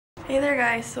Hey there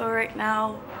guys, so right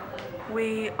now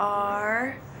we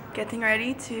are getting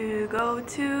ready to go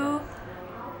to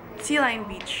Sealine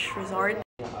Beach Resort.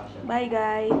 Bye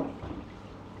guys.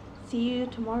 See you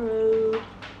tomorrow.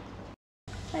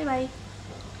 Bye bye.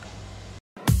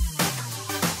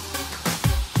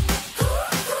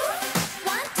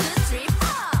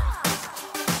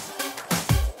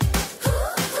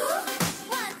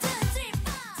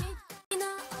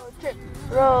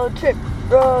 Road trip,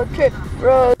 road trip,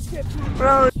 road trip,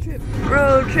 road trip,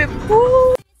 road trip,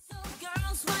 woo!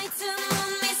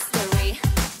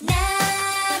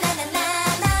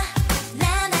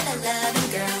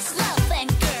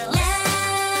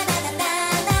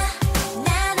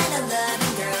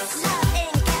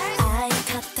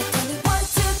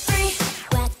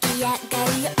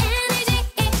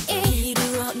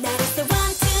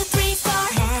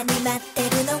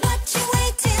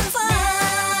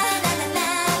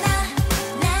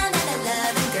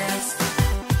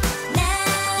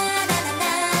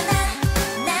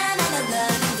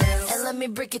 Let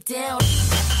me break it down.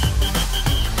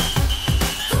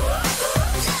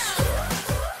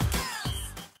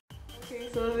 Okay,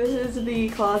 so this is the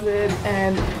closet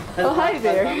and oh hi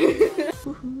there.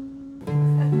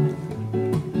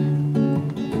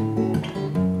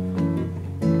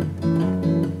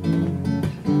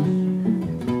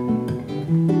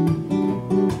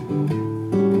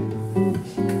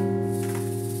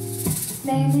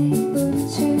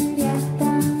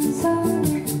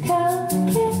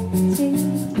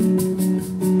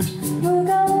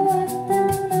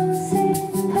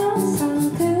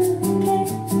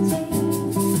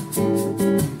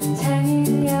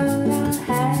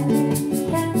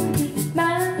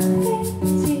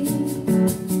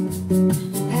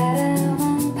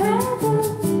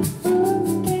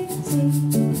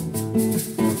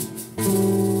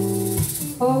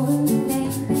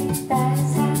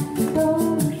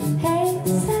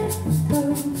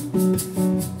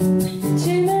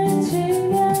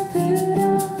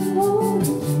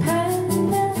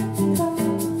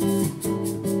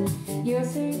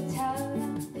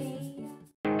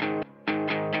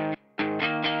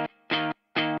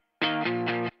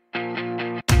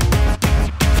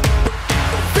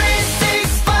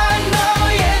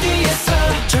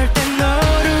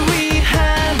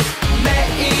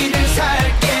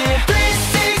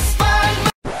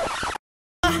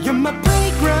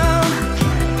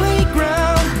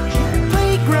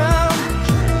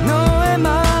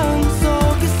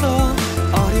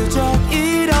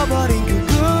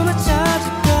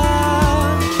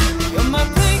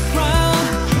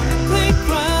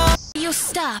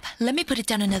 Let me put it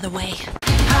down another way.